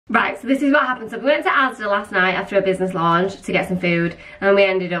Right, so this is what happened. So we went to Asda last night after a business launch to get some food, and we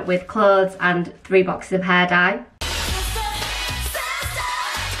ended up with clothes and 3 boxes of hair dye.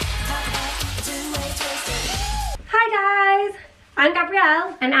 Hi guys, I'm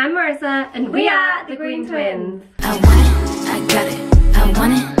Gabrielle. And I'm Marissa, and we are the Green Twins. I want it, I got it, I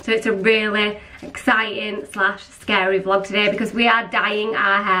want it. So it's a really exciting / scary vlog today because we are dyeing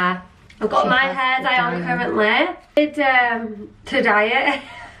our hair. I've got my hair dye on currently. To dye it.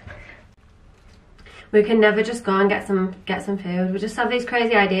 We can never just go and get some food. We just have these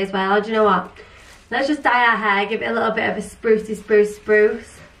crazy ideas where, oh, do you know what? Let's just dye our hair, give it a little bit of a spruce.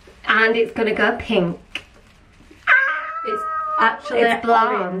 And it's gonna go pink. It's actually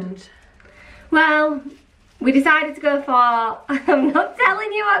blonde. Well, we decided to go for, I'm not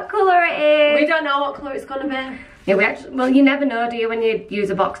telling you what colour it is. We don't know what colour it's gonna be. Yeah, well, you never know, do you, when you use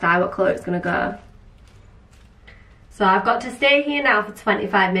a box dye, what colour it's gonna go. So I've got to stay here now for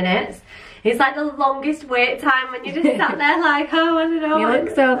 25 minutes. It's like the longest wait time when you just sat there like, oh, I don't know. You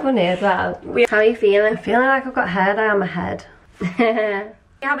look so funny as well. How are you feeling? I'm feeling like I've got hair dye on my head. We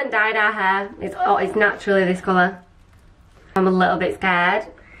haven't dyed our hair. It's naturally this colour. I'm a little bit scared.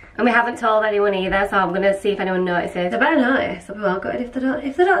 And we haven't told anyone either, so I'm going to see if anyone notices. They better notice. I'll be well good if they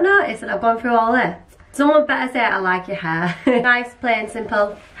don't notice that I've gone through all this. Someone better say I like your hair. Nice, plain,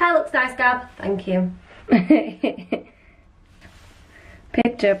 simple. Hair looks nice, Gab. Thank you.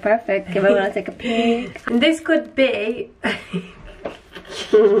 Picture perfect. If I want to take a peek. And this could be. I'm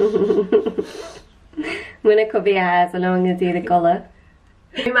gonna cover your hair so no one can see the colour.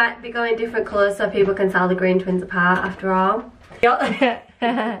 We might be going different colours so people can tell the Green Twins apart after all.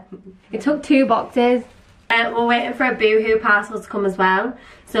 It took 2 boxes. We're waiting for a Boohoo parcel to come as well.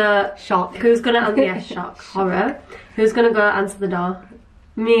 So shock. Who's gonna answer? Yeah, shock, horror. Who's gonna go answer the door?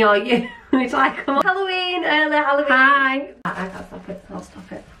 Me or you? It's like, come on. Halloween, early Halloween. Hi. I can't stop it. I'll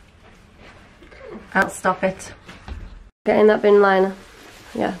stop it. I'll stop it. Get in that bin liner.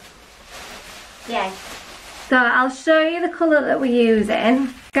 Yeah. Yeah. So I'll show you the colour that we're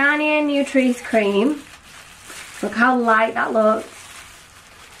using. Garnier Nutrice Cream. Look how light that looks.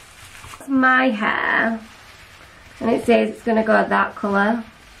 That's my hair. And it says it's going to go that colour.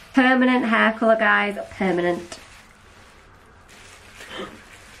 Permanent hair colour, guys. Permanent.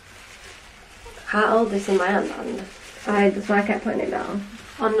 I can't hold this in my hand. That's why I kept putting it down.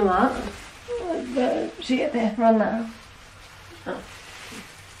 On the what? The sheet of paper on there. Oh.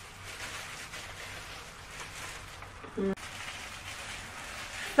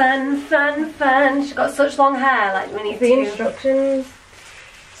 Fun. She's got such long hair, like we need 3 instructions.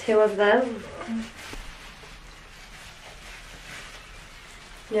 2 of them.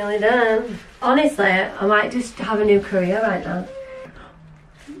 Nearly done. Honestly, I might just have a new career right now.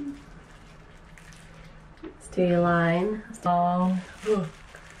 Let's do your line. Oh.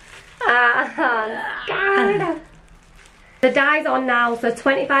 God. The dye's on now, so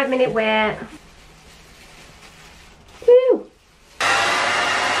 25-minute wait. Woo!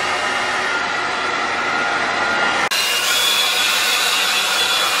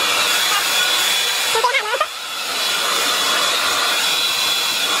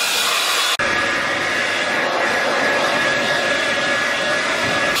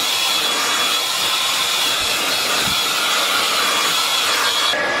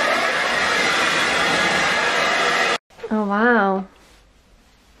 Oh wow.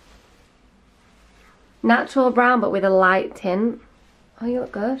 Natural brown but with a light tint. Oh, you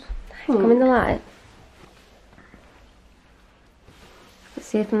look good. Come in the light. Let's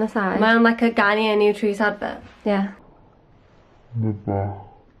see it from the side. Am I on like a Garnier Nutrice advert? Yeah.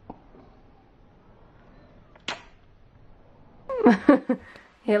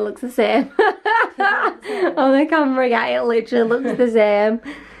 It looks the same. On the camera, yeah, it literally looks the same.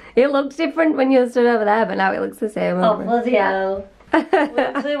 It looks different when you stood over there, but now it looks the same. Oh, bloody hell. We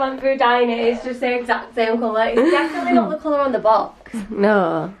actually went through dyeing it, it's just the exact same colour. It's definitely not the colour on the box.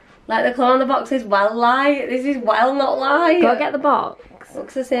 No. Like the colour on the box is well light, this is well not light. Go get the box.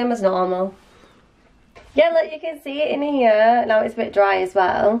 Looks the same as normal. Yeah, look, you can see it in here. Now it's a bit dry as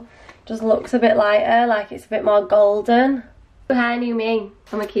well. Just looks a bit lighter, like it's a bit more golden. New hair, new me.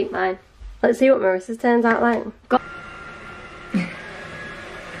 I'm gonna keep mine. Let's see what Marissa's turns out like.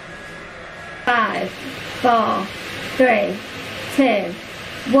 5, 4, 3, 2,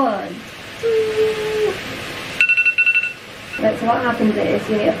 1. Right, so what happens is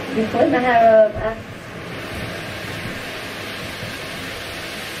you flip my hair over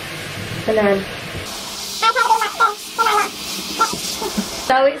and then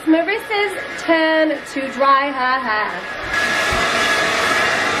so it's Marissa's turn to dry her hair.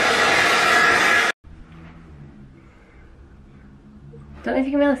 don't know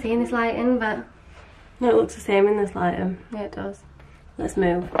if you can really see in this lighting, but... No, it looks the same in this lighting. Yeah, it does. Let's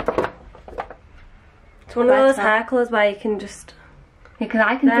move. It's one of those hair colours where you can just... Yeah, because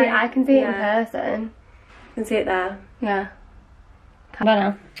I can see it in person. You can see it there. Yeah. I don't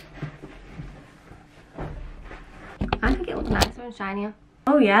know. I think it looks nicer and shinier.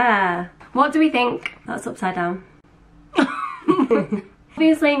 Oh yeah. What do we think? That's upside down.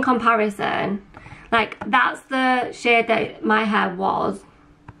 Obviously in comparison, like that's the shade that my hair was.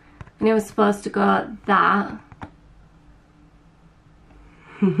 And it was supposed to go that.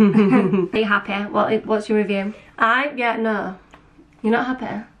 Are you happy? What's your review? No. You're not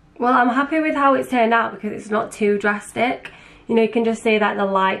happy? Well, I'm happy with how it's turned out because it's not too drastic. You know, you can just see that the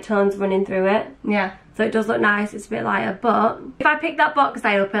light tones running through it. Yeah. So it does look nice, it's a bit lighter, but if I picked that box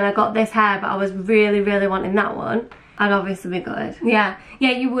I up and I got this hair but I was really, really wanting that one, I'd obviously be good. Yeah.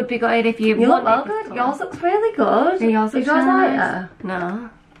 Yeah, you would be good if you look well good. Yours looks really good. Yeah, yours looks lighter? No.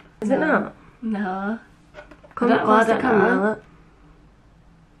 Is it not? No. Come close to the camera.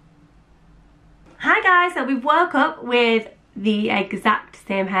 Hi guys, so we've woke up with the exact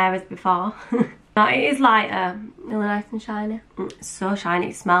same hair as before. No, it is lighter. Really nice and shiny. It's so shiny,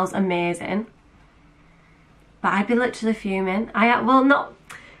 it smells amazing. But I'd be literally fuming. Well, not,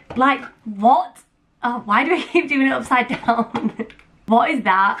 like, what? Oh, why do I keep doing it upside down? What is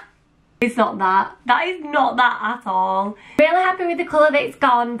that? It's not that. That is not that at all. Really happy with the colour that it's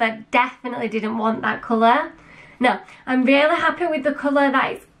gone, but definitely didn't want that colour. No, I'm really happy with the colour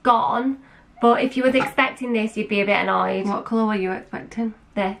that it's gone, but if you was expecting this, you'd be a bit annoyed. What colour were you expecting?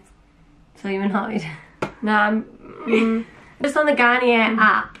 This. So you're annoyed? No, I'm just on the Garnier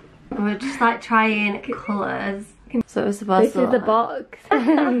app. We're just like trying colours. So it was supposed to This is the box.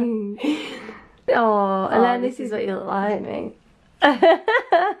 Oh, and then this is what you look like. Me. Oh,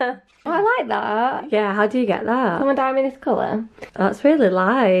 I like that. Yeah, how do you get that? Someone dye me this colour. That's really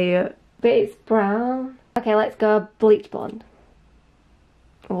light. But it's brown. Okay, let's go bleach blonde.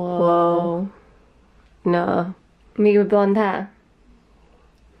 Whoa. No. Me with blonde hair.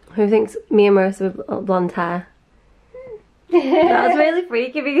 Who thinks me and Marissa with blonde hair? That's really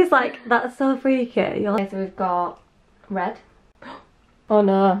freaky because like, that's so freaky. You're like... Okay, so we've got red. Oh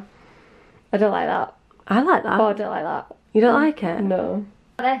no. I don't like that. I like that. Oh, I don't like that. You don't like it? No.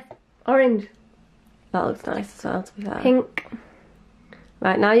 This. Orange. That looks nice as well, to be fair. Pink.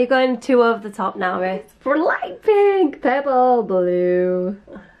 Right, now you're going two over the top now, Ruth. For light pink. Purple. Blue.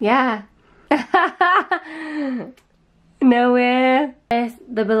 Yeah. No way. This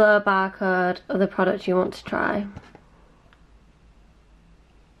the below barcode of the product you want to try.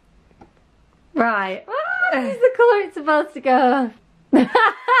 Right. This is the colour it's supposed to go. That's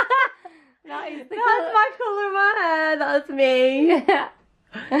my colour of my hair. That's me.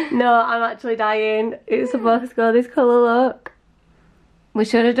 No, I'm actually dying. It's supposed to go this colour, look. We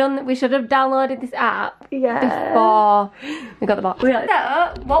should have downloaded this app before we got the box.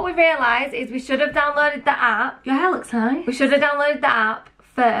 So, what we realised is we should have downloaded the app. Your hair looks nice. We should have downloaded the app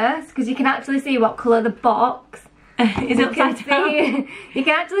first because you can actually see what colour the box is upside down. You can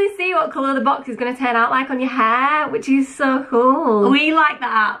actually see what colour the box is going to turn out like on your hair, which is so cool. We like the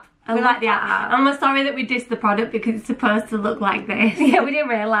app. We like the app. And we're sorry that we dissed the product because it's supposed to look like this. Yeah, we didn't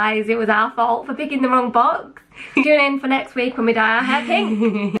realise it was our fault for picking the wrong box. Tune in for next week when we dye our hair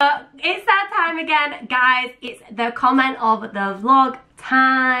pink. It's that time again, guys. It's the comment of the vlog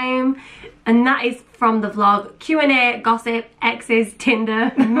time. And that is from the vlog. Q&A, gossip, exes,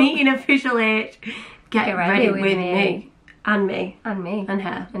 Tinder, meeting official H. Get ready with me. And me. And me. And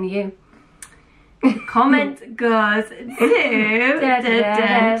her. And you. Comment goes to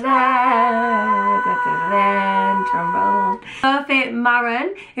Sophie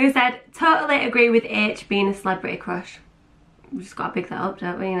Maron, who said, totally agree with H being a celebrity crush. We just gotta pick that up,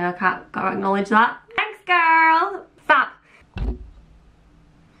 don't we? You know, gotta acknowledge that. Thanks, girl. Fab.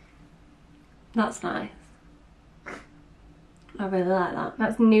 That's nice. I really like that.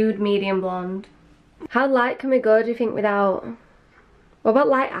 That's nude medium blonde. How light can we go, do you think, without... What about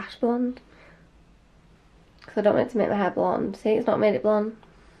light ash blonde? Because I don't want it to make my hair blonde. See, it's not made it blonde.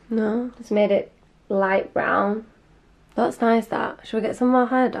 No. It's made it light brown. That's nice, that. Should we get some more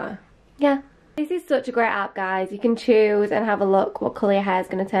hair dye? Yeah. This is such a great app, guys. You can choose and have a look what colour your hair is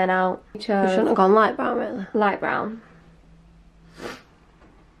going to turn out. We shouldn't have gone light brown, really. Light brown.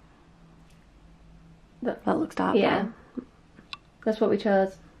 That looks dark. Yeah. That's what we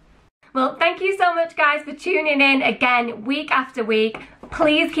chose. Well, thank you so much, guys, for tuning in again week after week.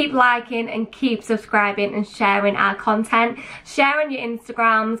 Please keep liking and keep subscribing and sharing our content. Share on your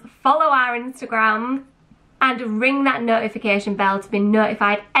Instagrams, follow our Instagrams, and ring that notification bell to be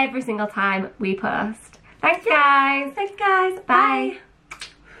notified every single time we post. Thanks, guys. Thanks, guys. Bye.